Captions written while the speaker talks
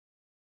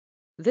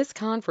This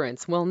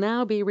conference will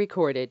now be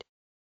recorded.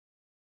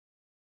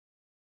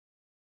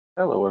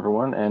 Hello,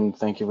 everyone, and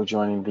thank you for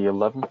joining the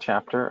 11th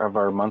chapter of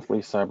our monthly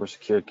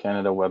Cybersecure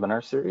Canada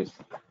webinar series.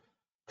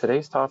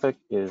 Today's topic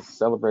is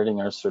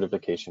celebrating our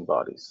certification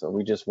bodies. So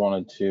we just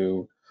wanted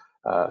to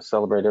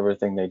celebrate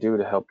everything they do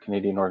to help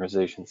Canadian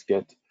organizations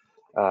get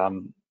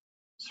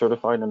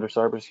certified under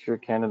Cybersecure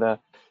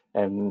Canada,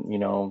 and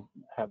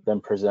have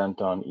them present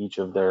on each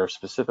of their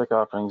specific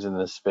offerings in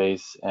this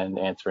space and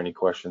answer any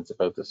questions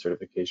about the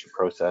certification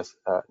process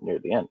near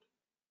the end.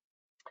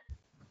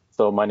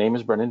 So my name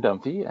is Brendan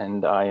Dunphy,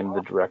 and I am the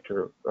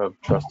Director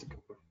of Trust and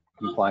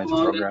Compliance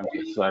Programs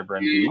at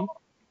CyberNB.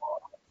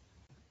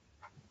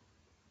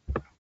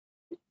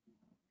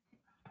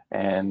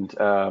 And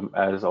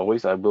as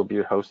always, I will be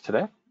your host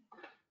today.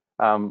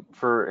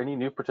 For any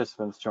new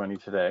participants joining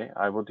today,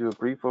 I will do a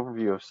brief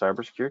overview of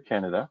Cybersecure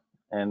Canada,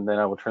 and then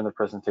I will turn the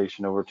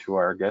presentation over to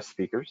our guest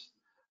speakers,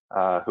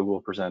 who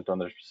will present on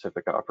their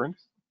specific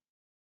offerings.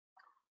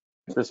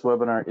 This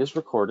webinar is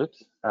recorded.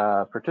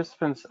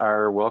 Participants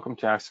are welcome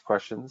to ask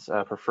questions,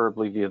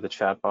 preferably via the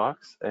chat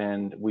box,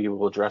 and we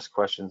will address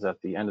questions at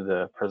the end of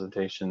the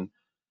presentation,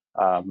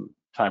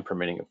 time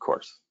permitting, of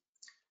course.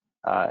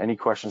 Any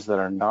questions that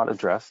are not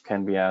addressed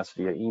can be asked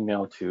via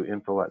email to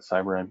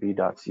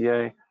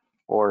info@cybernb.ca,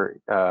 or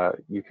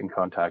you can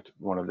contact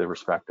one of the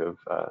respective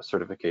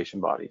certification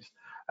bodies,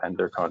 and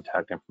their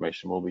contact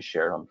information will be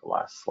shared on the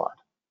last slide.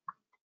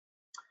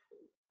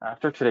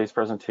 After today's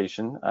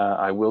presentation,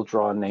 I will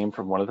draw a name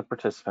from one of the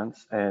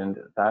participants, and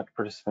that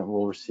participant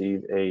will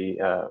receive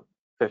a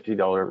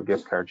 $50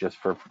 gift card just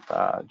for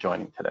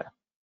joining today.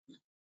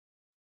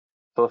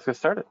 So let's get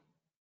started.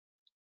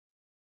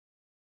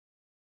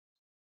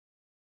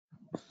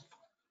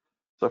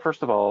 So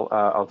first of all,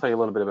 I'll tell you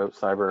a little bit about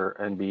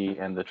CyberNB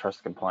and the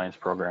trust compliance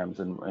programs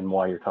and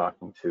why you're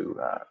talking to,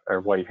 or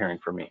why you're hearing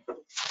from me.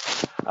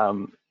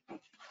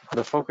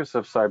 The focus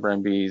of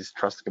CyberNB's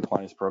trust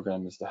compliance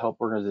program is to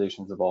help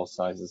organizations of all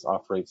sizes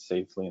operate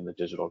safely in the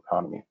digital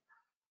economy.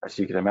 As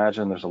you can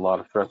imagine, there's a lot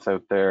of threats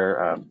out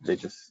there. They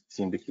just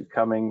seem to keep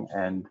coming,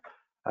 and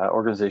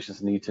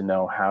organizations need to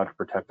know how to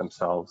protect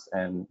themselves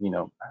and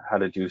how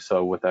to do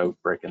so without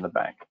breaking the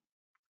bank.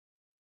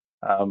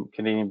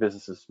 Canadian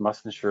businesses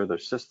must ensure their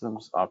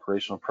systems,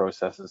 operational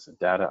processes, and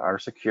data are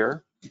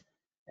secure.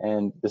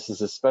 And this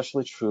is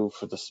especially true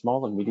for the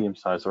small and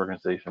medium-sized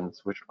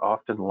organizations, which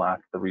often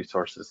lack the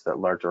resources that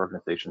large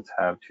organizations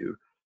have to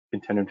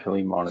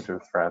continually monitor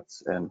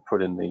threats and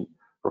put in the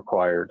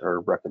required or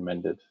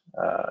recommended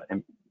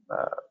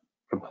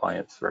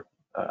compliance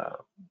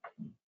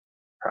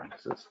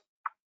practices.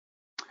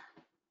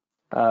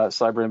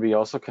 CyberNB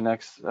also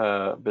connects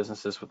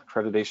businesses with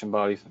accreditation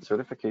bodies and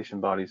certification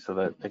bodies so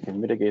that they can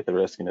mitigate the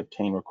risk and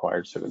obtain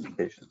required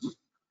certifications.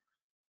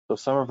 So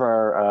some of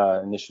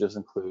our initiatives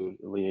include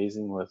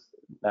liaising with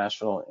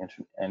national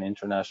and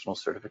international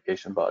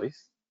certification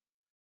bodies,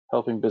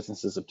 helping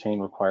businesses obtain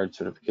required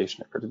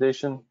certification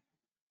accreditation,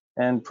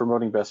 and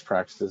promoting best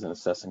practices and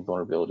assessing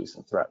vulnerabilities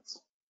and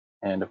threats.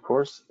 And of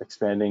course,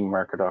 expanding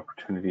market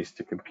opportunities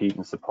to compete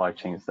in supply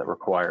chains that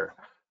require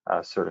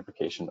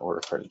certification or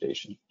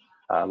accreditation,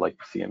 like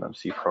the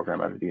CMMC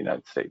program out of the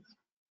United States.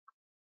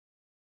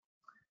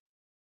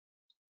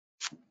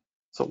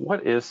 So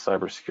what is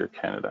Cybersecure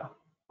Canada?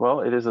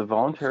 Well, it is a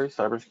voluntary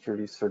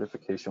cybersecurity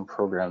certification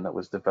program that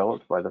was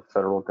developed by the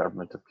federal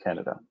government of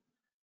Canada.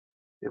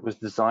 It was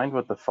designed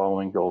with the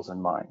following goals in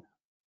mind: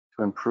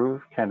 to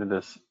improve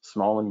Canada's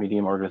small and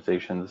medium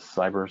organizations'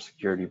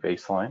 cybersecurity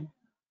baseline,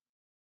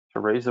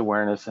 to raise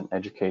awareness and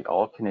educate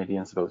all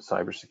Canadians about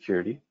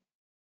cybersecurity,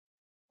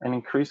 and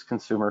increase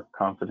consumer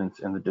confidence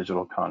in the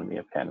digital economy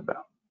of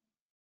Canada.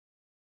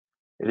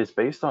 It is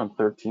based on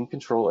 13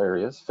 control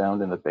areas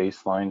found in the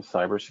baseline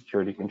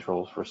cybersecurity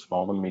controls for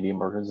small and medium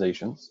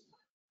organizations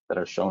that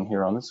are shown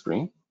here on the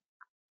screen.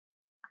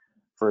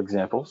 For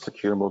example,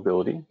 secure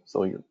mobility.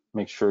 So you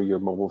make sure your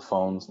mobile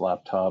phones,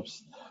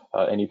 laptops,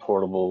 any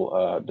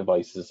portable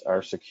devices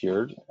are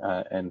secured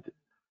and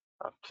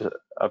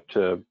up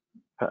to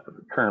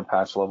current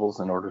patch levels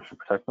in order to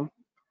protect them.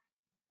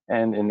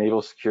 And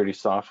enable security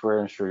software,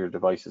 ensure your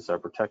devices are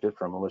protected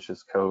from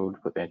malicious code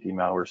with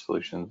anti-malware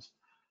solutions.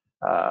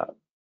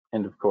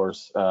 And of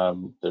course,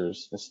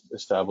 there's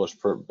established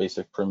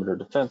basic perimeter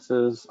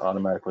defenses,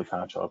 automatically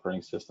patch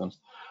operating systems.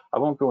 I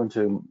won't go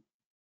into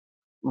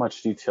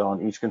much detail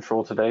on each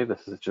control today.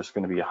 This is just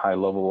going to be a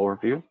high-level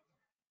overview.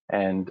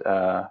 And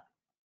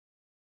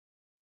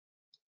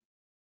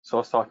so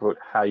let's talk about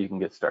how you can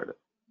get started.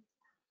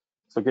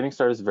 So getting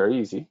started is very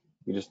easy.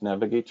 You just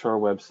navigate to our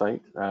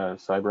website,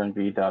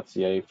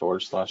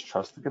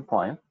 cybernb.ca/trust and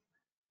compliance,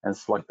 and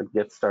select the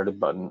Get Started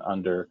button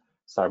under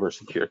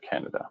Cybersecure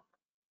Canada.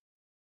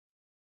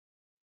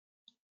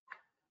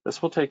 This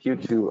will take you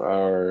to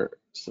our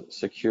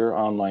secure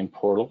online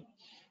portal,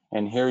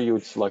 and here you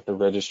would select the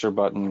Register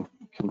button,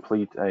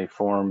 complete a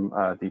form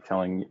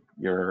detailing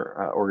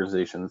your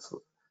organization's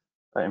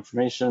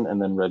information,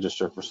 and then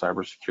register for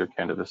Cybersecure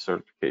Canada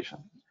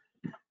certification.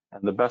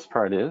 And the best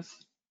part is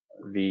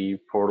the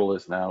portal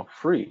is now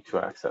free to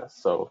access.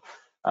 So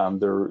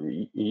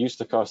It used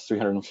to cost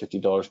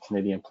 $350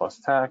 Canadian plus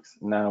tax.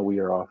 Now we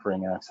are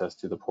offering access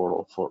to the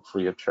portal for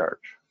free of charge.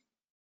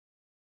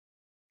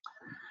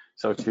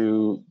 So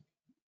to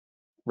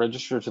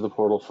register to the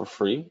portal for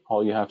free,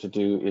 all you have to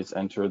do is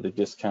enter the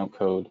discount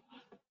code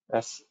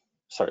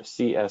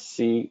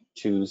CSC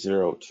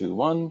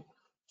 2021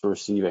 to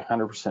receive a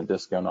 100%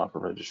 discount off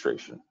of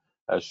registration,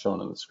 as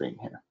shown on the screen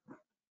here.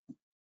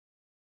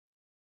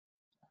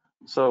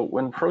 So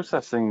when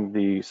processing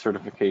the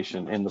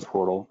certification in the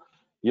portal,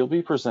 you'll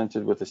be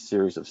presented with a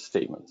series of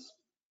statements.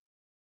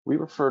 We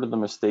refer to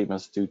them as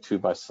statements due to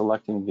by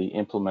selecting the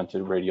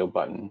implemented radio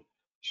button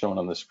shown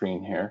on the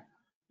screen here,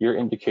 you're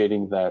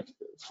indicating that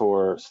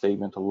for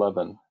statement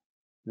 11,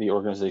 the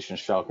organization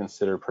shall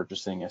consider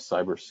purchasing a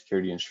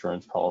cybersecurity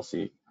insurance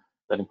policy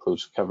that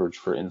includes coverage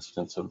for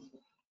incidents of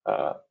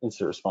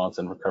incident response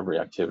and recovery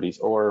activities,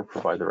 or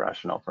provide the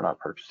rationale for not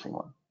purchasing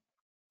one.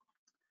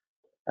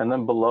 And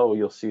then below,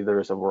 you'll see there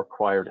is a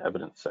required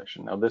evidence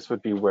section. Now, this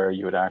would be where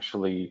you would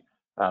actually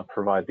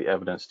provide the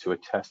evidence to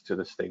attest to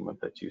the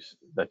statement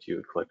that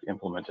you clicked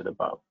implemented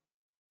above.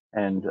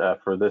 And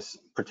for this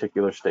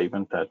particular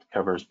statement that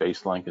covers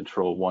baseline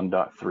control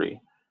 1.3,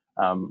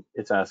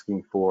 it's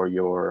asking for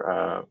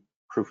your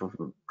proof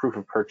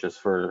of purchase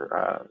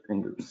for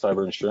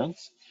cyber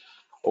insurance,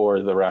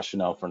 or the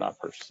rationale for not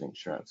purchasing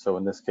insurance. So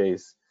in this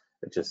case,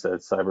 it just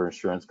says cyber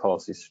insurance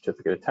policy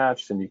certificate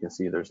attached, and you can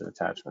see there's an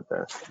attachment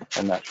there,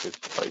 and that should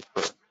suffice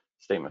for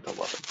statement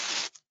 11.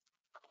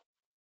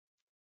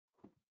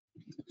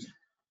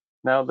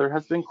 Now, there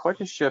has been quite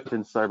a shift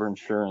in cyber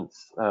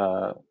insurance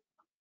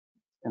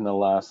in the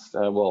last,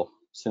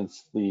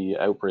 since the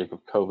outbreak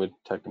of COVID,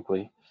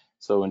 technically.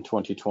 So in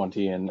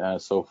 2020 and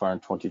so far in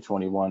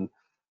 2021,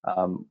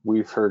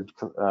 we've heard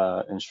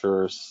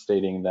insurers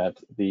stating that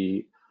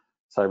the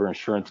cyber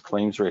insurance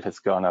claims rate has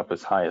gone up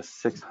as high as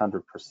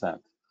 600%.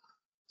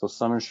 So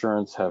some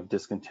insurance have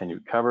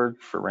discontinued coverage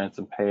for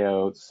ransom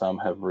payouts, some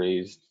have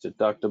raised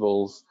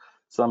deductibles,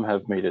 some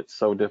have made it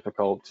so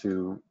difficult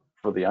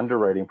for the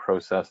underwriting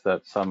process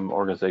that some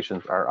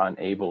organizations are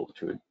unable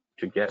to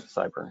get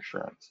cyber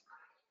insurance.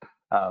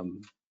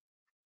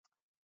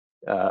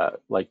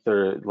 Like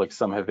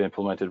some have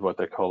implemented what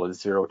they call a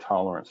zero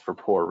tolerance for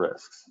poor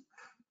risks.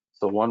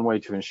 So one way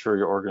to ensure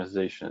your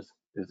organization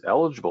is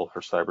eligible for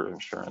cyber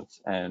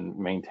insurance and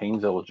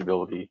maintains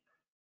eligibility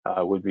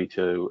would be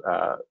to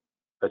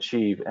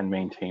achieve and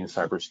maintain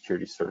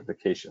cybersecurity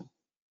certification.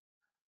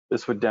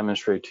 This would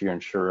demonstrate to your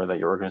insurer that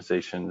your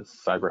organization's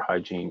cyber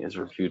hygiene is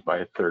reviewed by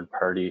a third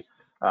party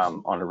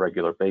on a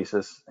regular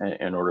basis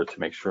in order to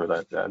make sure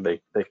that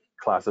they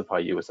classify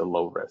you as a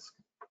low risk.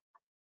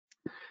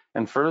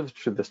 And further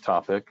to this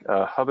topic,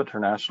 Hub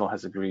International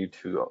has agreed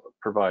to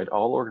provide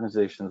all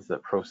organizations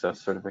that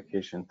process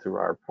certification through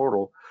our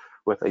portal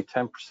with a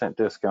 10%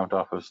 discount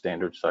off of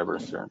standard cyber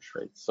insurance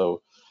rates.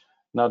 So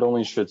not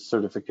only should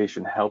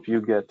certification help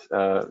you get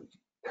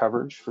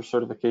coverage for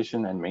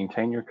certification and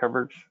maintain your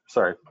coverage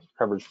for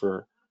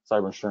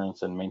cyber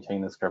insurance and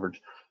maintain this coverage,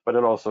 but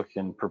it also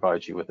can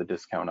provide you with a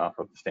discount off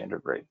of the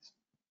standard rates.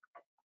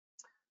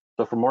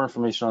 So for more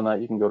information on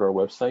that, you can go to our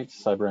website,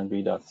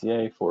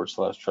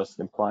 cybernv.ca/trust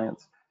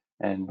compliance,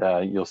 and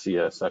you'll see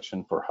a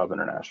section for Hub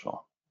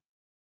International.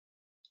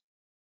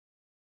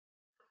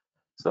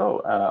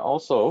 So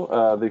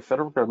also, the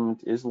federal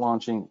government is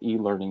launching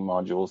e-learning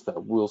modules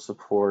that will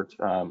support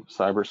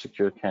Cyber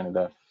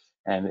Canada,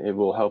 and it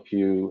will help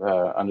you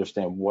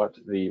understand what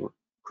the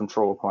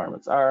control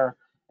requirements are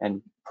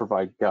and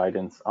provide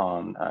guidance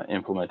on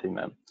implementing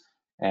them.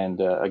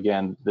 And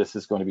again, this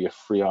is going to be a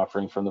free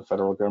offering from the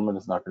federal government.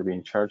 It's not going to be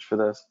in charge for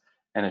this,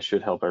 and it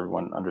should help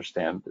everyone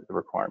understand the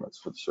requirements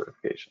for the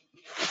certification.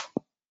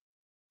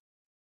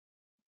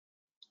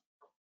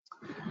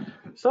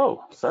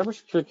 So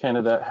Cybersecurity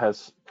Canada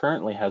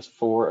currently has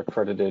 4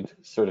 accredited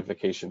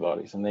certification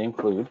bodies, and they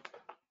include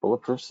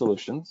Bulletproof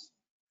Solutions,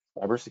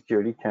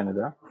 Cybersecurity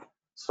Canada,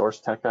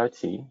 Source Tech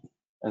IT,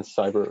 and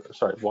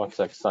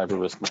WATSEC Cyber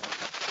Risk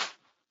Management.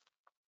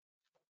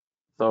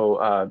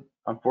 So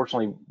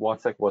unfortunately,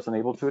 WATSEC wasn't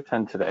able to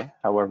attend today.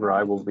 However,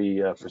 I will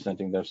be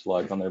presenting their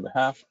slides on their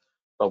behalf,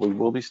 but we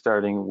will be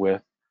starting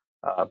with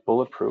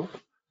Bulletproof.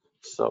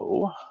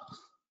 So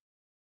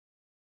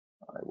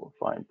I will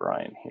find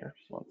Brian here,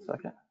 just one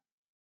second.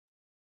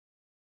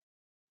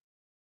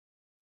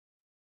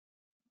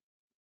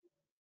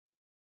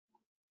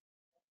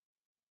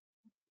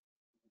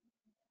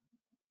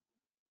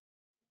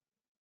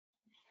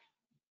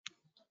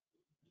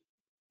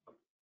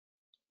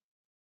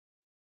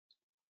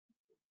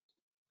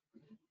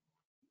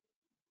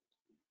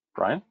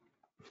 Brian?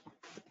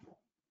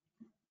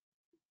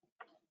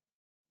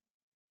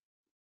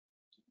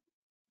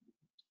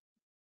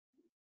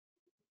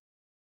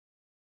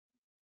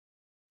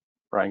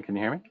 Brian, can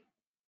you hear me?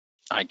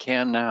 I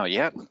can now.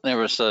 Yeah, there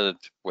was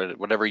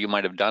whatever you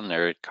might have done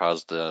there. It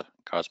caused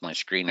my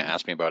screen to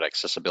ask me about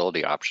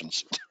accessibility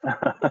options.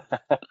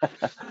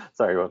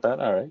 Sorry about that.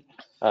 All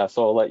right.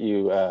 So I'll let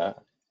you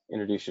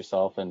introduce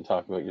yourself and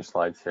talk about your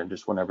slides here.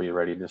 Just whenever you're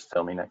ready, just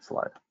tell me next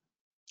slide.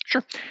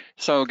 Sure.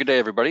 So good day,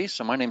 everybody.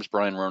 So my name is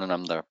Brian Ronan.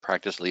 I'm the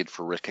practice lead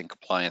for risk and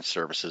compliance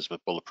services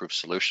with Bulletproof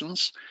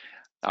Solutions.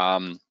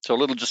 So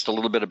just a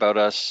little bit about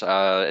us.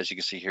 As you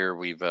can see here,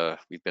 we've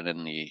been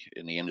in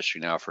the industry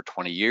now for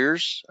 20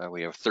 years.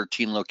 We have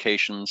 13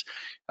 locations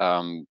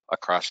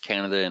across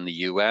Canada and the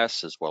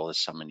U.S., as well as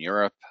some in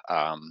Europe.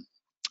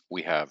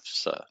 We have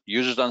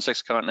users on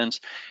 6 continents,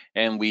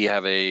 and we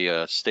have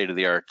a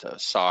state-of-the-art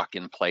SOC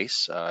in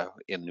place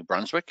in New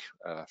Brunswick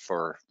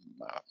for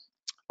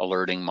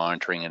alerting,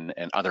 monitoring,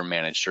 and other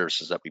managed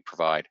services that we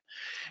provide.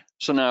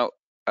 So now,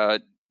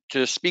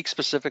 to speak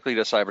specifically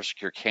to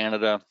Cybersecure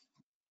Canada,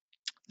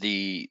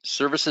 the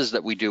services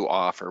that we do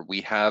offer,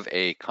 we have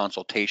a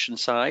consultation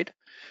side.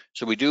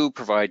 So we do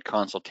provide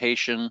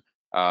consultation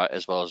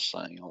as well as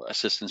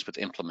assistance with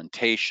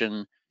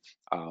implementation.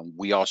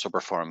 We also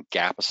perform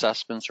gap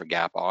assessments or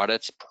gap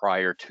audits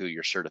prior to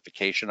your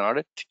certification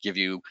audit to give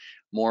you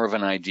more of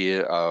an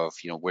idea of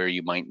where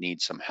you might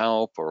need some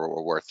help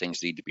or where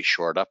things need to be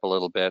shored up a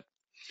little bit.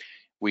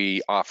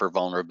 We offer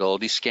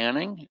vulnerability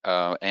scanning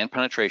and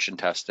penetration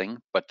testing,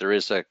 but there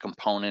is a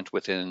component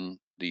within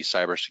the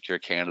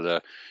Cybersecure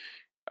Canada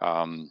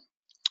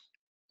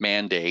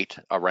mandate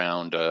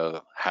around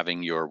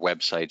having your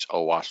website's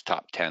OWASP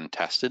top 10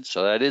 tested.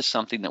 So that is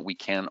something that we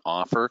can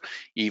offer,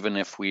 even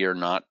if we are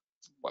not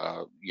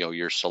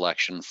your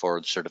selection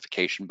for the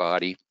certification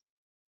body.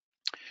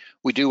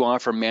 We do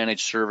offer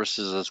managed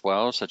services as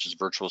well, such as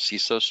virtual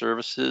CISO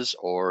services,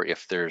 or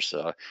if there's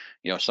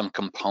some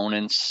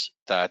components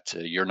that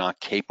you're not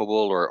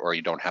capable or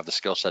you don't have the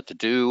skill set to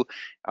do,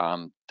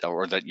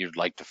 or that you'd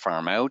like to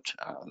farm out,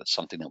 that's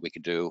something that we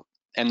could do.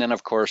 And then,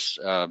 of course,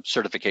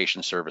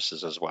 certification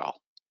services as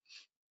well.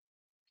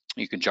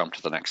 You can jump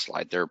to the next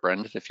slide there,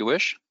 Brendan, if you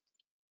wish.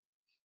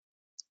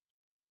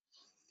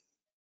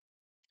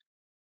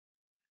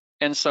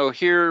 And so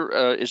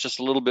here is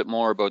just a little bit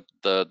more about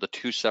the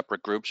two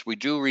separate groups. We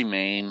do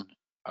remain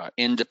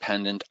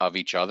independent of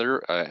each other,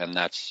 and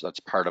that's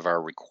part of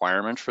our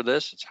requirement for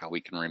this. It's how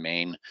we can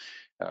remain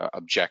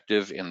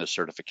objective in the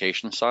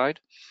certification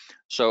side.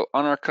 So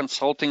on our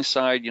consulting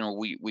side,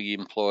 we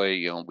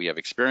employ, we have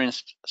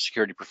experienced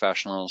security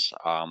professionals.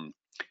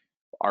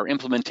 Our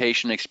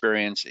implementation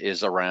experience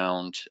is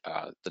around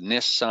the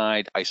NIST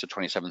side, ISO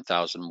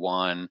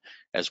 27001,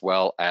 as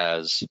well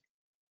as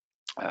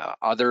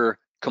other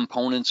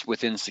components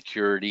within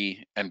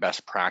security and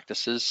best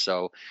practices.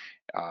 So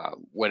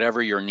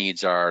whatever your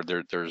needs are,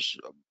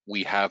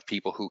 we have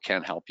people who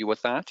can help you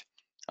with that.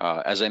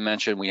 As I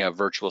mentioned, we have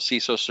virtual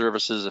CISO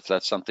services if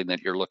that's something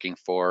that you're looking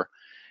for.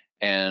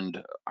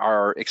 And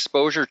our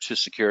exposure to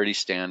security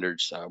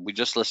standards, we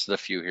just listed a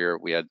few here.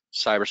 We had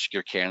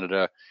Cybersecure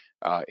Canada,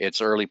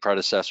 its early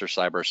predecessor,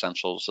 Cyber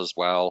Essentials as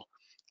well.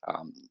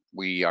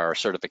 We are a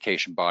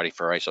certification body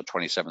for ISO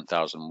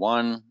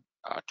 27001,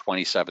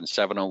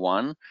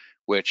 27701,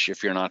 which,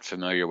 if you're not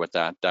familiar with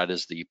that, that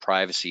is the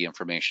privacy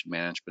information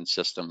management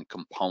system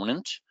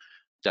component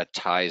that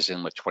ties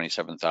in with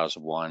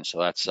 27001. So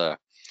that's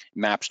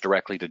maps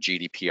directly to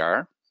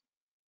GDPR.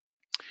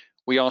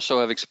 We also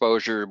have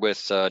exposure with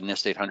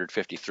NIST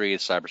 853, the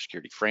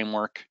cybersecurity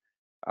framework,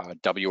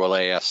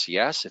 WLA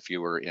SCS if you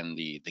were in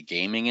the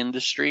gaming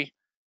industry,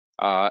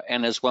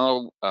 and as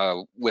well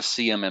with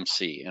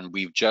CMMC. And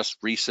we've just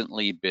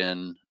recently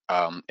been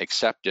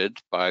accepted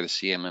by the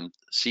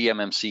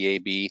CMMC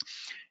AB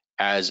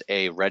as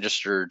a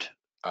registered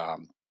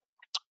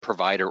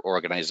provider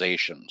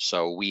organization.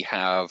 So we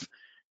have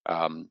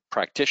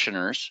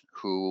practitioners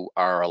who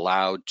are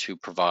allowed to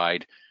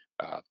provide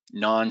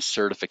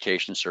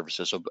non-certification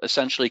services, so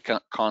essentially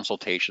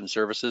consultation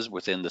services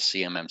within the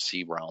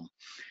CMMC realm.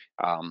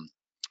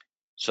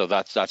 So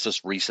that's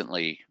just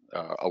recently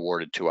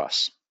awarded to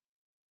us.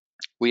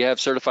 We have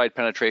certified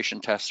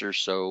penetration testers,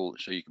 so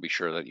you can be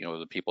sure that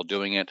the people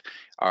doing it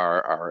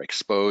are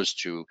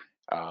exposed to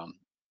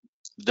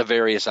the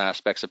various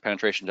aspects of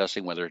penetration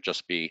testing, whether it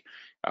just be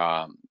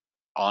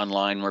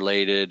online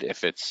related,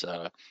 if it's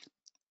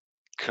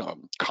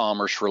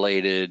commerce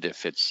related,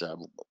 if it's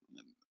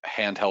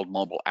handheld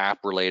mobile app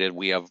related,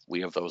 we have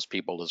those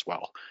people as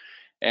well.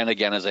 And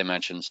again, as I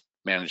mentioned,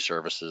 managed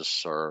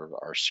services or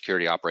our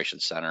security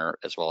operations center,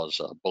 as well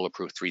as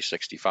Bulletproof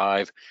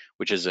 365,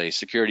 which is a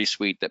security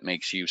suite that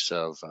makes use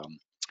of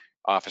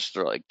Office,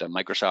 like the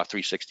Microsoft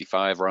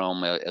 365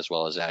 realm, as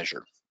well as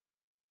Azure.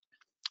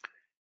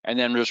 And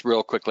then just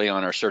real quickly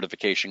on our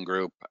certification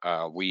group,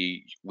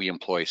 we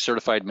employ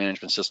certified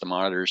management system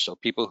auditors, so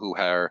people who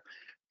are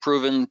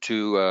proven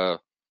to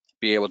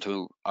be able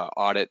to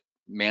audit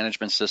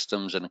management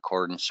systems in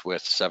accordance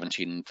with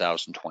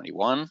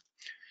 17021.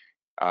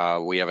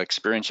 We have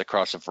experience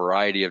across a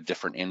variety of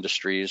different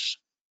industries.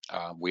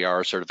 We are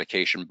a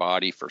certification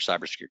body for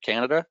Cybersecure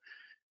Canada,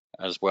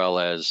 as well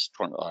as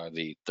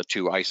the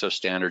two ISO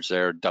standards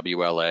there,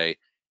 WLA,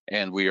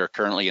 and we are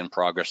currently in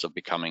progress of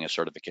becoming a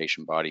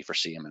certification body for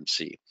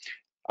CMMC.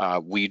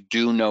 We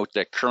do note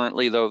that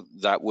currently, though,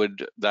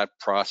 that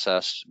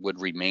process would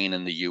remain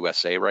in the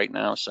USA right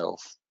now. So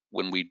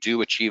when we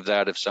do achieve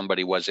that, if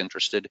somebody was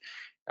interested,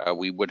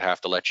 we would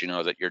have to let you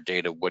know that your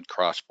data would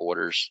cross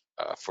borders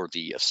for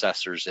the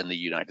assessors in the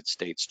United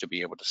States to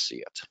be able to see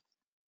it.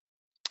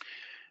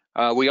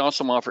 We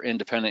also offer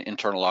independent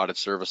internal audit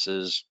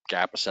services,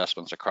 gap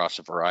assessments across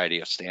a variety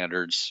of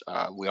standards.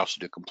 We also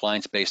do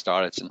compliance-based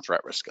audits and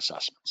threat risk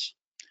assessments.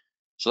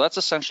 So that's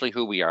essentially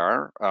who we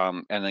are.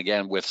 And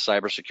again, with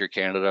Cybersecure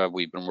Canada,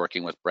 we've been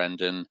working with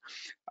Brendan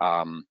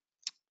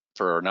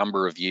for a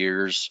number of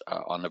years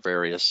on the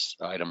various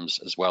items,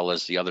 as well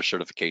as the other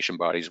certification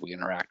bodies we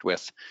interact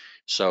with.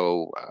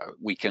 So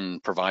we can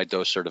provide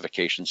those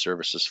certification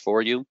services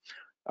for you.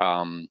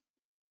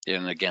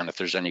 And again, if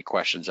there's any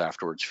questions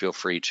afterwards, feel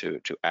free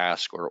to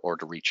ask or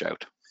to reach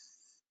out.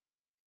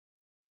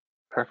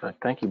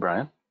 Perfect. Thank you,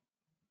 Brian.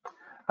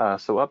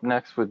 So up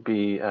next would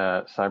be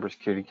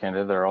Cybersecurity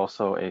Canada. They're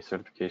also a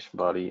certification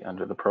body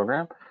under the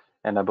program.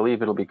 And I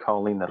believe it'll be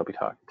Colleen that'll be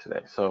talking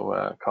today.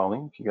 So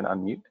Colleen, if you can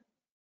unmute.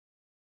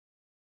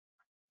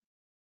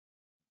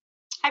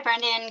 Hi,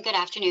 Brendan. Good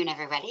afternoon,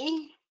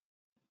 everybody.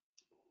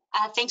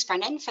 Thanks,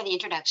 Brendan, for the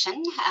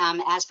introduction.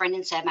 As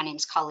Brendan said, my name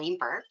is Colleen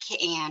Burke,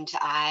 and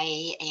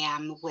I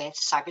am with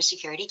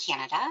Cybersecurity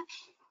Canada.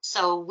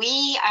 So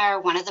we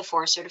are one of the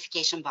 4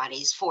 certification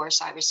bodies for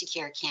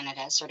Cybersecure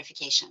Canada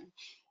certification.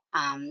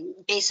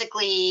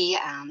 Basically,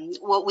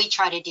 what we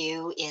try to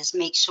do is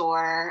make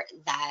sure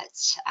that,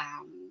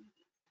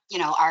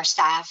 our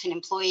staff and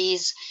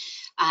employees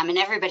and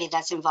everybody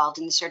that's involved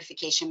in the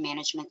certification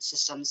management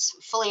systems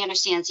fully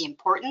understands the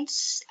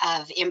importance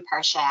of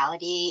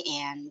impartiality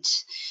and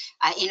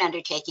in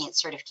undertaking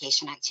its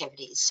certification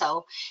activities.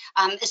 So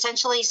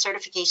essentially,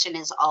 certification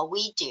is all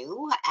we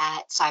do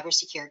at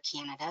Cybersecure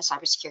Canada,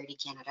 Cybersecurity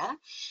Canada.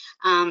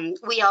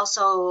 We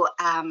also,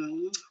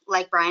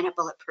 like Brian at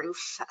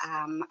Bulletproof,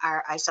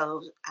 are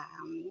ISO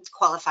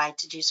qualified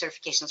to do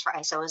certifications for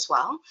ISO as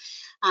well.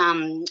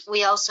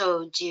 We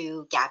also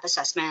do gap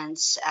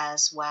assessments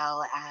as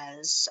well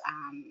as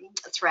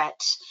threat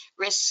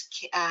risk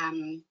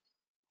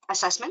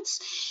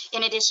assessments.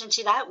 In addition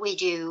to that, we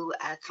do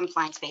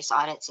compliance-based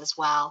audits as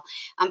well.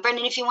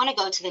 Brendan, if you want to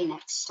go to the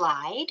next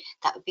slide,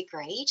 that would be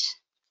great.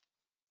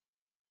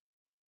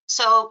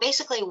 So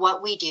basically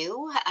what we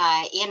do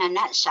in a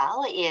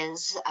nutshell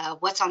is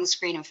what's on the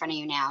screen in front of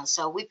you now.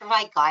 So we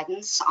provide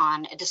guidance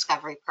on a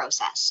discovery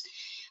process.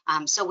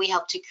 So we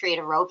help to create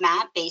a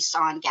roadmap based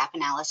on gap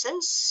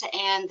analysis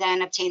and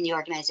then obtain the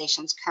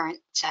organization's current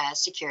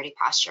security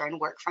posture and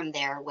work from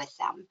there with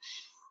them.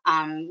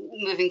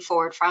 Moving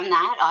forward from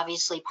that,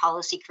 obviously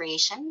policy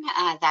creation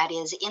that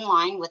is in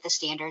line with the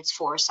standards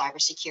for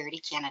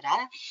Cybersecurity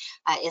Canada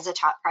is a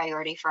top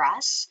priority for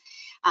us.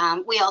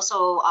 We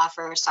also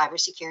offer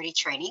cybersecurity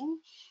training,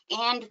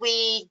 and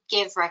we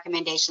give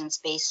recommendations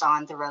based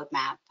on the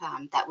roadmap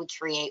that we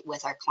create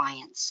with our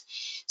clients.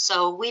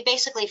 So we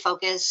basically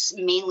focus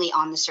mainly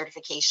on the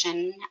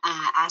certification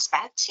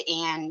aspect,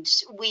 and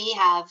we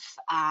have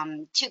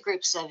 2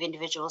 groups of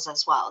individuals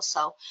as well.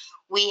 So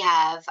we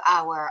have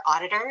our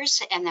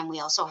auditors, and then we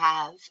also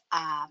have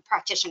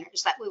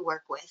practitioners that we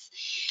work with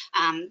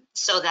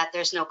so that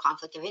there's no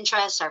conflict of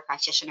interest. Our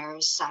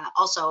practitioners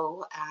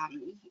also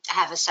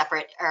have a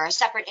separate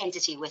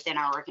entity within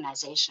our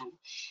organization.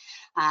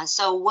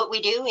 So what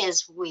we do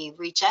is we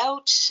reach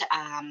out,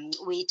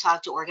 we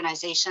talk to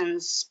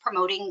organizations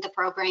promoting the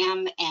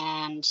program,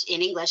 and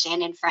in English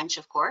and in French,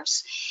 of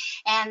course.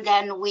 And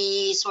then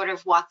we sort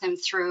of walk them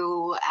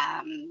through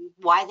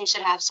why they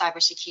should have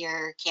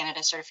Cybersecure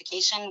Canada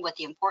certification, what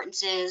the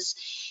importance is,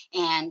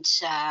 and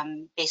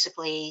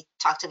basically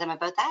talk to them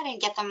about that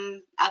and get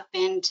them up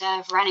and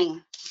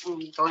running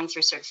and going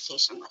through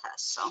certification with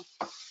us.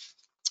 So.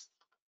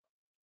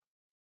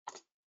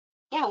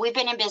 Yeah, we've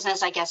been in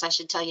business, I guess I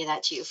should tell you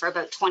that too, for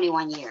about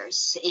 21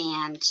 years.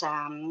 And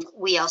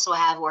we also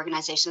have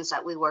organizations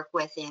that we work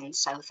with in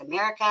South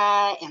America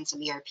and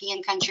some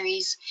European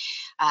countries,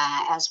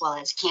 as well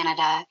as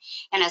Canada.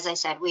 And as I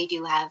said, we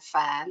do have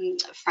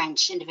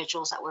French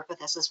individuals that work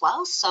with us as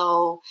well.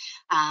 So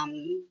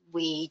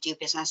we do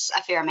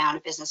a fair amount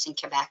of business in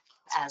Quebec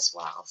as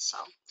well. So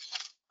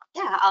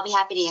yeah, I'll be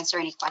happy to answer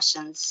any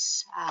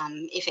questions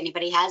if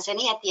anybody has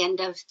any at the end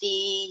of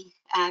the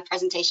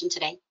presentation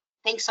today.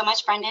 Thanks so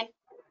much, Brendan.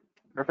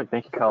 Perfect.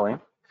 Thank you, Colleen.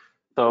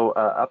 So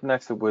up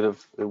next, it would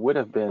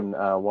have been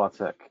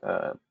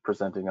WATSEC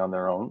presenting on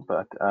their own,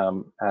 but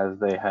as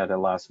they had a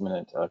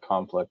last-minute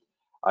conflict,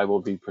 I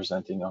will be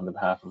presenting on the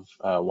behalf of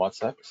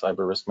WATSEC,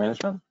 Cyber Risk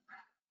Management.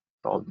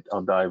 So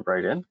I'll dive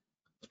right in.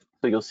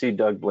 So you'll see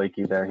Doug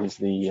Blakey there. He's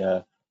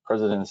the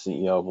president and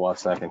CEO of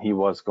WATSEC, and he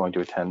was going to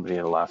attend, but he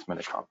had a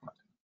last-minute conflict.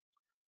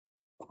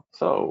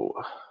 So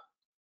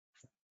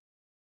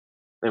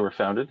they were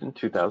founded in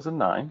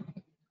 2009.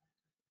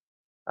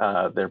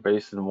 They're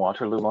based in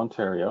Waterloo,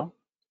 Ontario.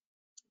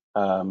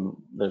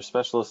 They're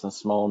specialists in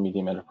small and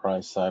medium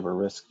enterprise cyber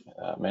risk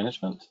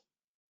management.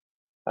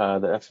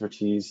 Their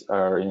expertise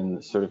are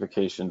in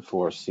certification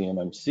for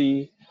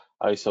CMMC,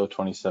 ISO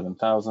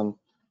 27000,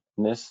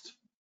 NIST,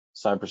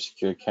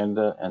 Cybersecure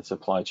Canada, and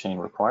supply chain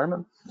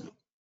requirements.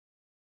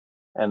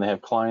 And they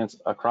have clients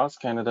across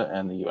Canada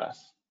and the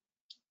US.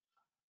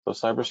 So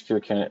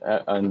Cybersecure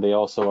Canada, and they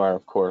also are,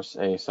 of course,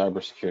 a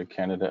Cybersecure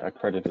Canada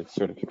accredited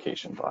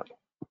certification body.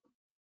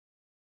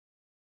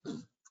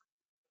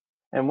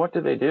 And what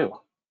do?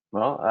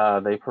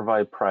 Well, they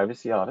provide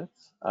privacy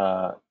audits,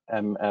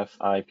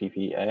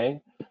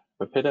 MFIPPA,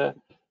 WPITA,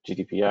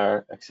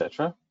 GDPR,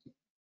 etc.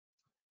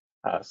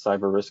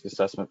 Cyber risk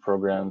assessment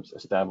programs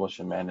establish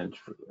and management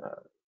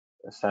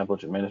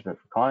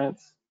for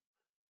clients,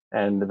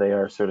 and they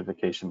are a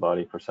certification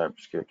body for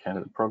Cybersecure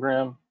Canada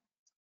program.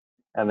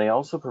 And they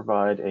also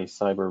provide a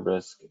cyber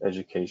risk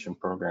education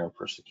program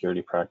for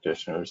security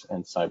practitioners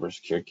and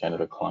Cybersecure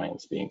Canada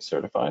clients being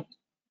certified.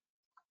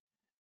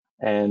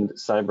 And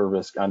cyber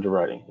risk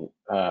underwriting.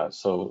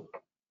 So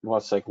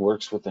WATSEC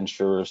works with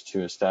insurers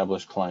to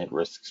establish client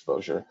risk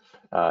exposure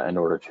in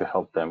order to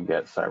help them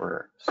get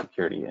cyber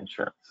security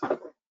insurance.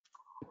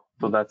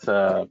 So that's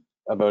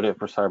about it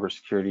for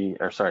cybersecurity,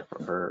 or sorry,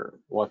 for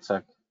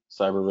WATSEC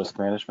cyber risk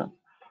management.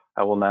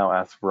 I will now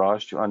ask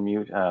Raj to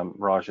unmute.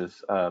 Raj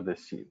is the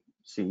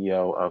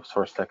CEO of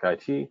SourceTech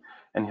IT,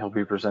 and he'll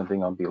be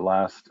presenting on the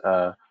last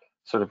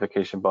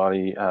certification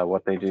body,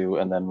 what they do,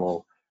 and then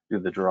we'll do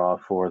the draw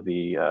for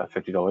the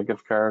 $50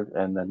 gift card,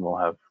 and then we'll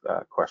have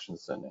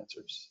questions and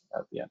answers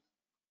at the end.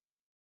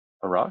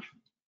 Raj?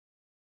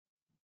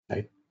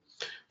 Hi.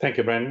 Thank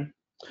you, Brandon.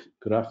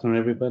 Good afternoon,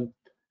 everyone.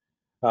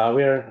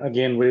 We are,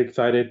 again, very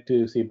excited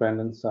to see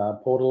Brandon's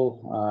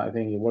portal. I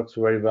think it works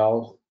very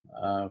well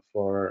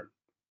for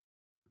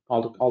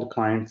all the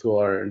clients who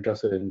are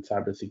interested in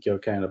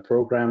Cybersecure Canada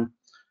program.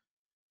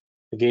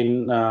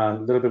 Again, a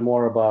little bit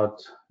more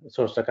about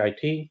SourceTech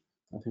IT.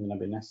 I think that'll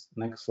be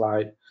next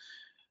slide.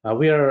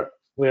 We are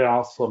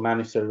also a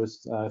managed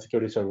service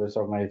security service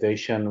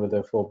organization with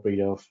a full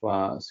breed of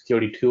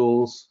security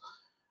tools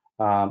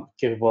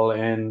capable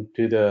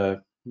into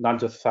the not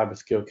just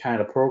Cybersecure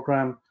Canada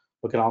program,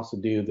 we can also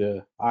do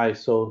the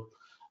ISO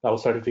level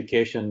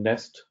certification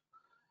NIST,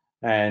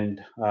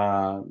 and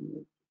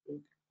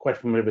quite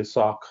familiar with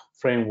SOC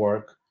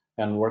framework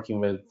and working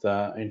with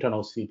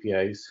internal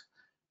CPAs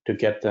to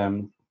get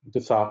them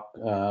to SOC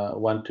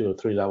 1, 2, or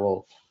 3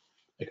 level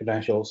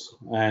credentials.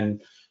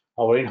 And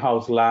our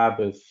in-house lab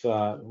is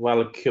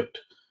well equipped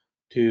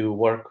to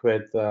work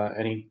with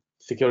any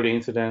security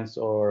incidents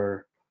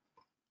or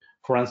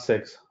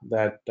forensics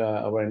that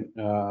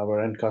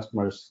our end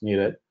customers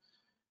needed.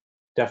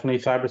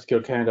 Definitely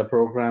Cybersecure Canada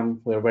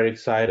program, we're very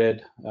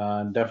excited.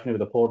 Definitely with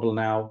the portal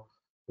now,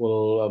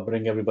 we'll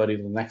bring everybody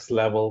to the next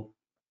level.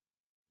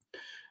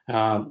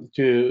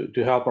 To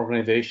help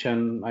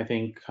organization, I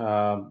think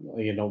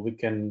we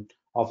can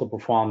also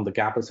perform the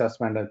gap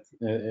assessment,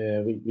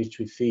 which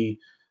we see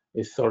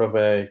is sort of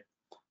a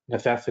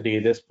necessity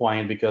at this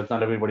point because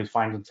not everybody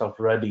finds themselves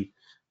ready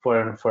for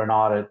an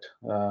audit,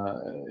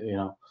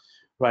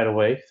 right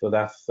away. So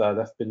that's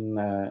been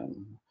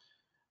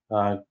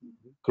a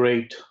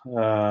great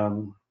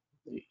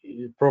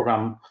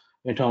program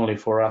internally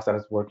for us that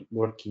is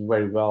working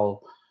very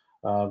well,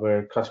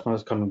 where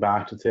customers coming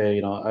back to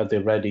say, are they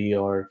ready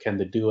or can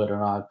they do it or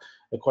not?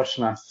 The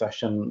question and answer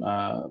session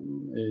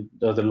it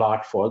does a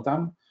lot for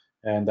them,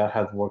 and that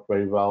has worked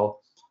very well.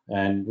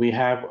 And we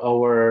have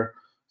our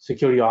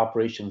security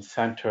operations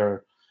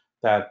center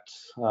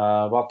that's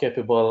well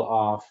capable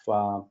of,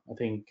 I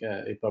think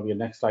probably the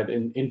next slide,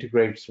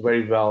 integrates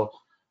very well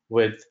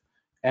with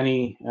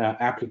any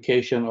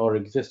application or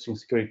existing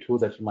security tool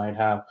that you might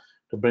have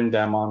to bring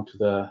them on to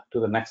the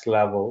next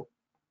level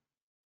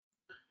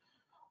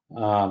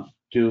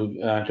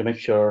to make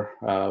sure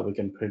we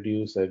can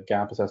produce a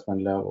gap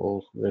assessment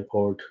level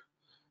report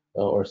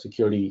or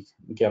security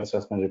gap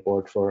assessment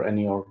report for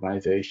any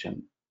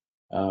organization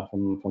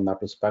from that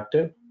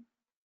perspective.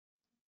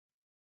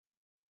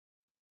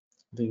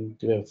 I think,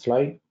 do we have a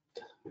slide,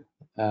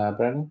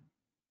 Brandon?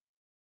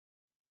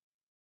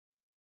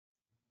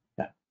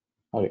 Yeah.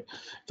 Okay.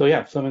 So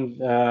yeah,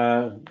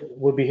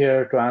 we'll be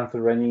here to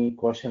answer any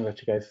questions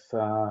that you guys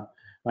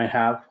might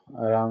have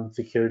around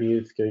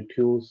security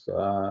tools,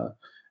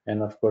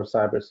 and of course,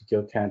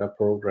 Cybersecure Canada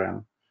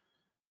program.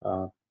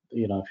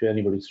 If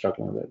anybody's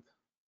struggling with.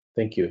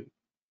 Thank you.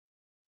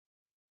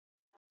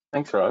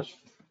 Thanks, Raj.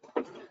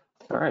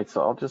 All right,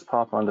 so I'll just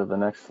pop onto the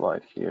next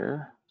slide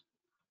here.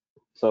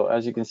 So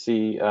as you can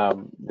see,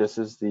 this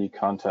is the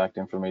contact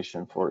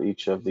information for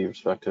each of the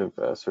respective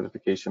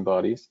certification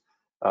bodies.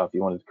 If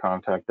you wanted to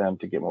contact them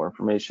to get more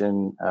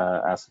information,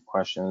 ask some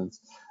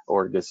questions,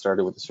 or get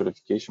started with the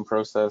certification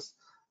process,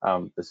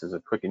 this is a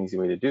quick and easy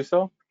way to do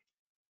so.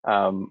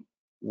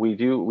 We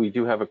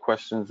do have a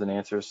questions and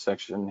answers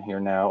section here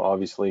now.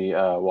 Obviously,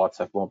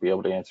 WhatsApp won't be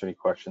able to answer any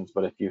questions,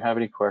 but if you have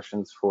any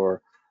questions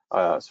for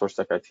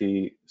SourceTech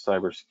IT,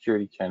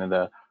 Cybersecurity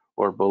Canada,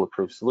 or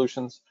Bulletproof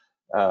Solutions,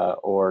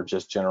 or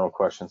just general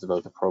questions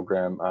about the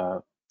program,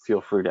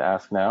 feel free to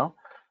ask now,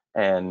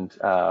 and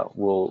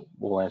we'll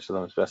answer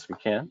them as best we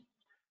can.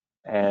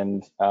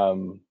 And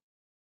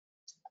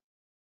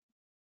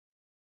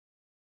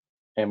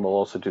we'll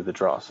also do the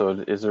draw.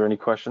 So is there any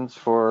questions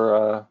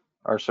for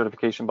our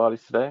certification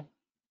bodies today?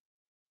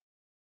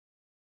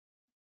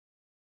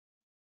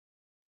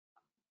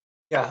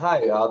 Yeah,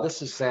 hi,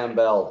 this is Sam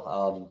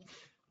Bell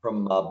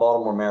from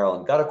Baltimore,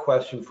 Maryland. Got a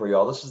question for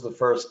y'all. This is the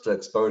first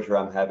exposure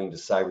I'm having to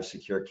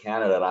Cybersecure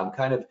Canada, and I'm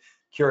kind of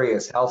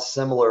curious how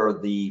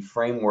similar the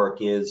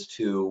framework is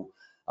to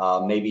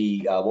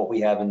maybe what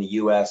we have in the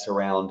US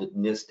around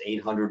NIST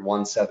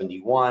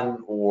 800-171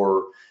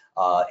 or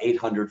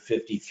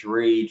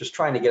 853, just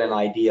trying to get an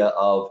idea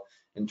of,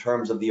 in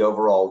terms of the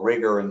overall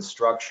rigor and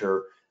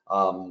structure,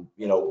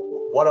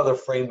 what other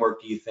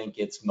framework do you think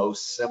it's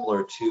most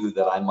similar to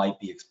that I might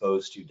be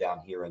exposed to down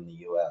here in the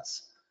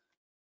US?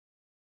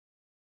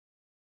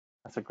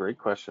 That's a great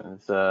question.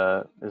 Is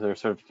there a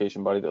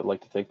certification body that would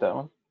like to take that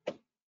one?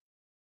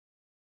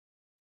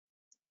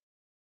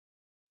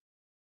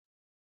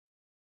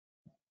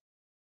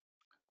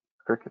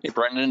 Crickets. Hey,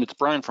 Brendan, it's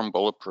Brian from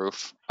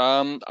Bulletproof.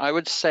 I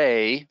would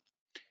say,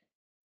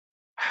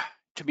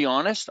 to be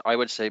honest, I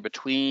would say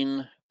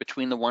between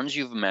the ones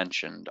you've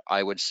mentioned,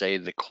 I would say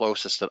the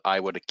closest that I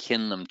would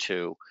akin them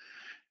to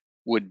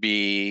would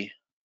be,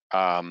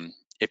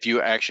 if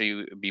you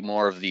actually be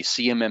more of the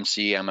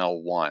CMMC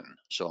ML1,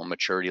 so a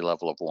maturity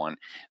level of 1.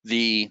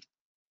 The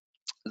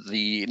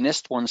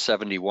NIST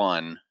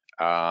 171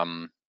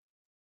 and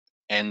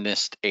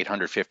NIST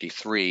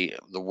 853,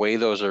 the way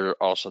those are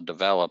also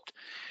developed,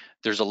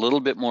 there's a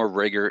little bit more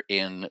rigor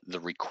in the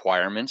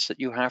requirements that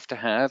you have to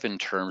have in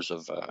terms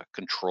of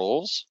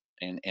controls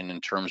and in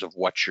terms of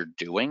what you're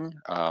doing,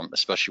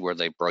 especially where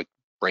they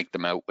break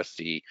them out with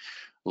the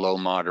low,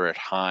 moderate,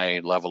 high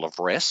level of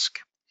risk.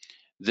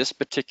 This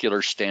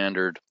particular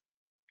standard,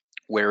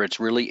 where it's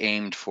really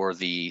aimed for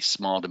the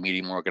small to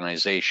medium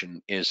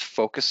organization, is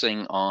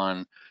focusing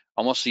on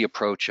almost the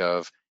approach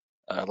of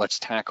let's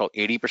tackle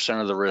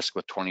 80% of the risk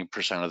with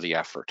 20% of the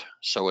effort.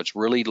 So it's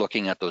really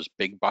looking at those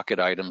big bucket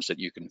items that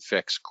you can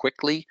fix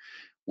quickly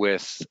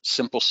with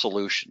simple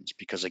solutions,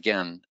 because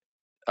again,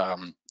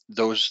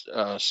 those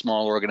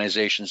small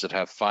organizations that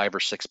have 5 or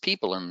 6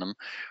 people in them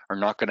are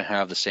not going to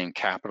have the same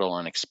capital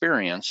and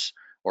experience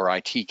or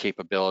IT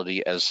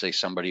capability as, say,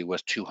 somebody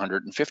with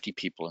 250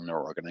 people in their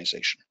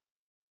organization.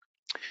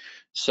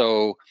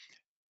 So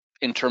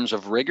in terms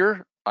of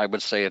rigor, I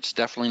would say it's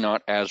definitely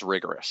not as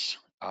rigorous.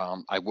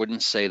 I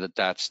wouldn't say that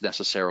that's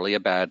necessarily a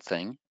bad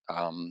thing.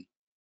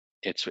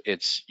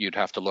 You'd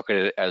have to look at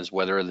it as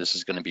whether this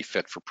is going to be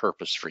fit for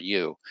purpose for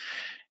you.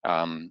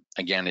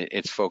 Again,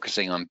 it's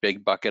focusing on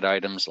big bucket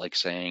items, like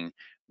saying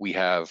we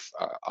have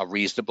a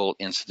reasonable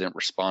incident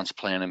response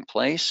plan in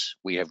place.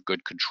 We have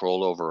good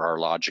control over our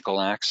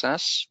logical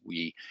access.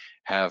 We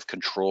have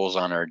controls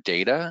on our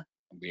data.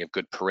 We have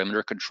good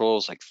perimeter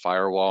controls like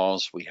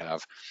firewalls. We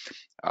have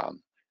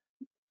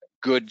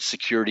good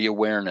security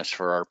awareness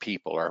for our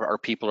people. Our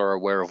people are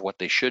aware of what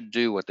they should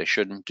do, what they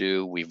shouldn't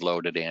do. We've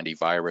loaded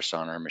antivirus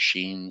on our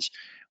machines.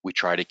 We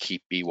try to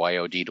keep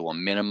BYOD to a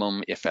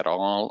minimum, if at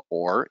all,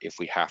 or if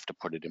we have to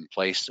put it in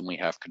place, then we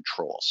have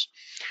controls.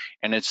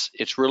 And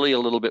it's really a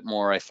little bit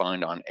more, I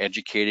find, on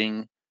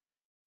educating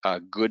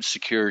good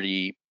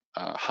security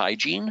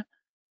hygiene,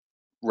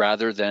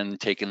 rather than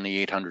taking the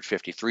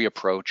 853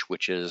 approach,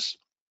 which is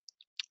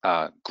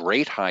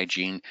great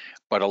hygiene,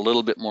 but a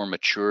little bit more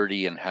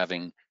maturity and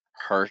having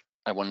don't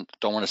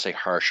want to say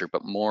harsher,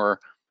 but more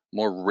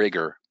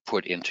rigor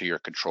put into your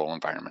control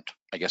environment.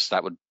 I guess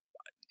that would,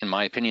 in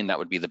my opinion, that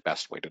would be the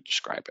best way to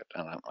describe it.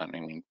 And I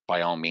mean,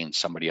 by all means,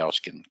 somebody else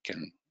can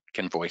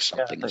voice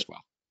something as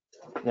well.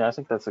 Yeah, I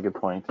think that's a good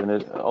point. And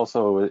it's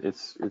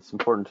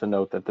important to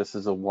note that this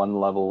is a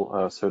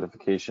one-level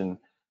certification,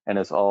 and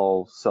it's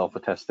all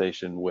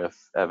self-attestation with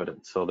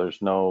evidence. So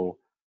there's no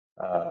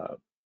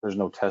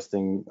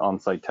testing,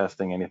 on-site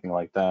testing, anything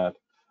like that.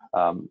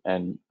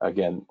 And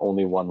again,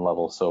 only one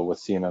level. So with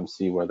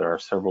CMMC, where there are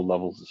several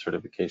levels of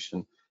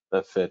certification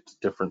that fit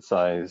different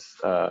size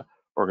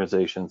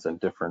organizations and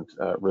different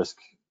risk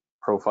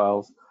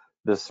profiles,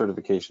 this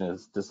certification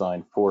is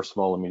designed for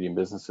small and medium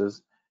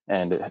businesses,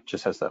 and it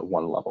just has that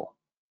one level.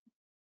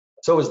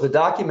 So is the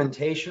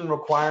documentation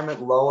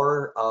requirement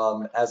lower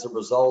as a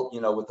result?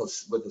 With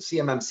the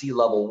CMMC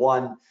level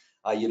 1,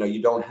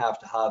 you don't have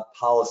to have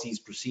policies,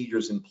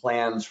 procedures, and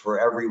plans for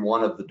every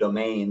one of the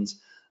domains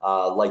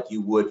like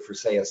you would for,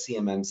 say, a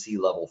CMMC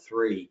level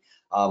 3.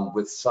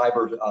 With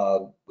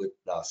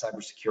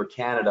Cybersecure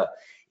Canada,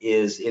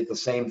 is it the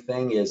same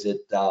thing? Is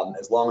it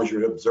as long as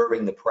you're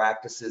observing the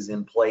practices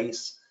in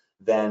place,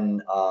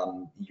 then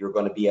you're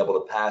going to be able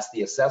to pass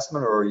the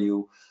assessment, or are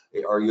you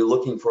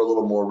looking for a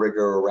little more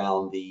rigor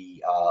around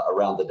the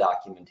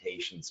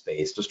documentation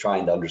space? Just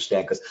trying to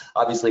understand, because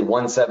obviously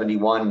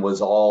 171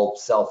 was all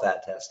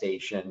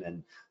self-attestation,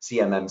 and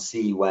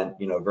CMMC went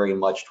very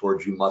much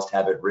towards you must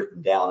have it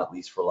written down at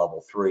least for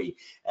level 3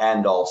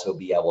 and also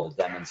be able to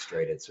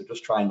demonstrate it. So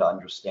just trying to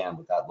understand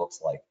what that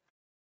looks like.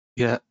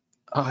 Yeah,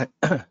 hi,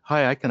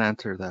 I can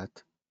answer that.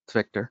 It's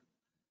Victor.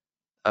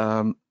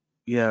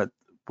 Yeah,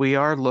 we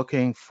are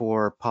looking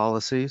for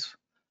policies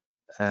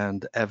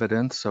and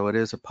evidence, so it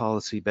is a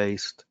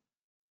policy-based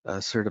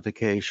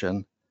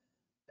certification.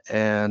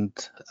 And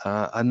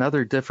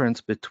another difference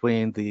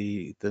between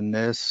the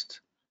NIST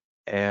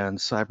and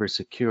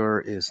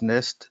Cybersecure is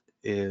NIST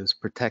is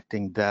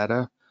protecting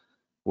data,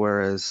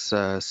 whereas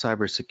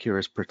cybersecure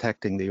is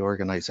protecting the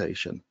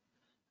organization.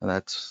 And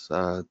that's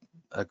a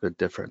good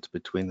difference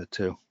between the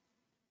two.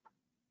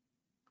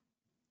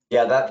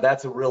 Yeah,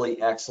 that's a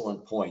really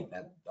excellent point.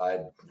 I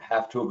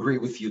have to agree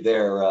with you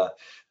there.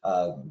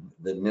 The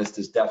NIST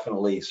is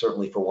definitely,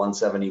 certainly for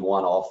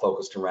 171, all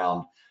focused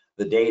around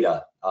the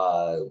data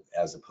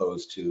as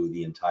opposed to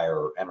the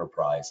entire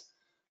enterprise.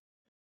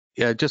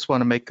 Yeah, I just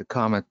want to make a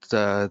comment.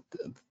 The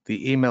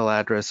email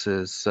address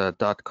is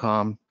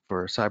 .com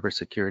for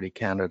Cybersecurity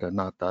Canada,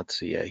 not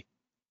 .ca.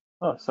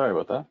 Oh, sorry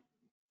about that.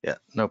 Yeah,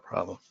 no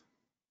problem.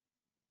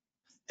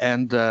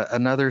 And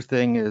another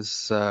thing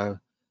is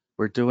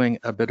we're doing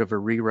a bit of a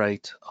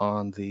rewrite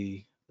on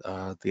the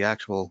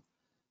actual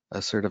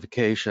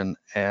certification,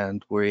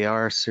 and we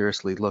are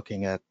seriously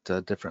looking at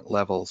different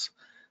levels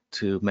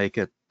to make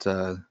it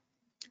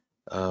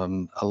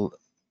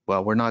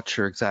well, we're not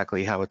sure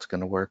exactly how it's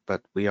going to work,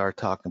 but we are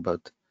talking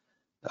about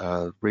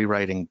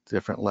rewriting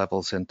different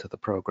levels into the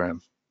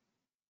program.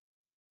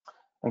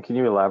 And can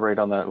you elaborate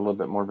on that a little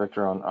bit more,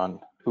 Victor,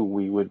 on who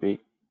we would be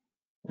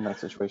in that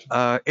situation?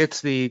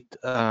 It's the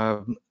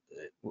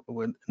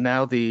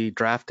now the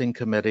drafting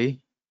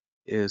committee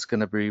is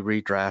going to be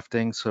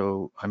redrafting,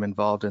 so I'm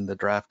involved in the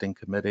drafting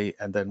committee,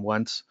 and then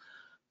once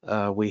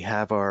we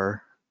have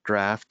our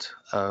draft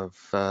of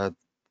the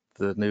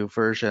new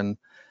version,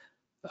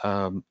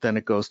 then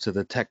it goes to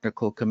the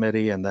technical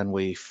committee, and then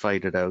we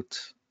fight it out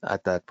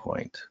at that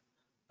point,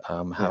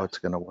 how it's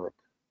going to work.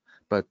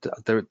 But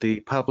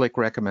the public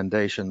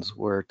recommendations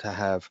were to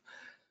have,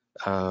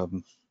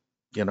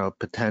 you know,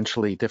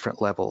 potentially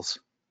different levels.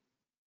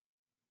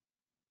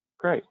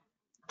 Great.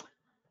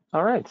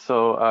 All right.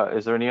 So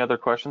is there any other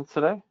questions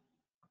today?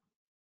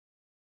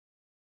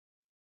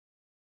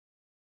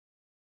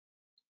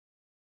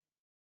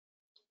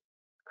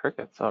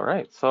 Crickets. All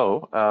right.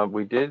 So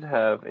we did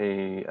have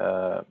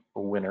a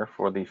winner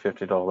for the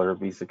 $50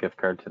 Visa gift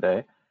card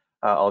today.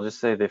 I'll just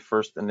say the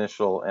first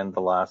initial and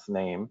the last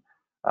name.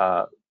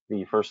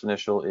 The first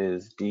initial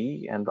is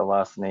D and the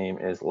last name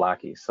is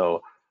Lackey.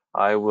 So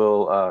I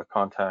will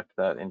contact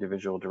that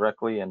individual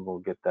directly and we'll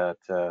get that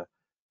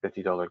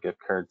 $50 gift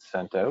card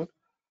sent out.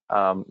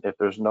 If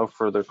there's no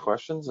further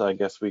questions, I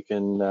guess we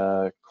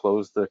can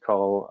close the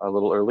call a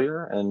little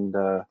earlier and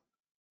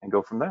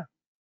go from there.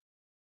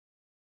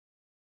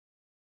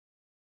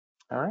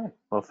 All right.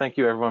 Well, thank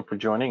you everyone for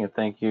joining, and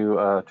thank you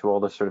to all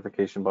the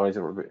certification bodies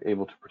that were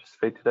able to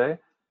participate today.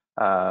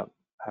 Have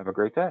a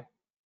great day.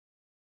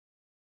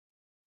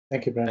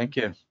 Thank you, Brandon. Thank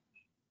you.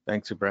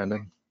 Thanks,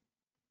 Brandon.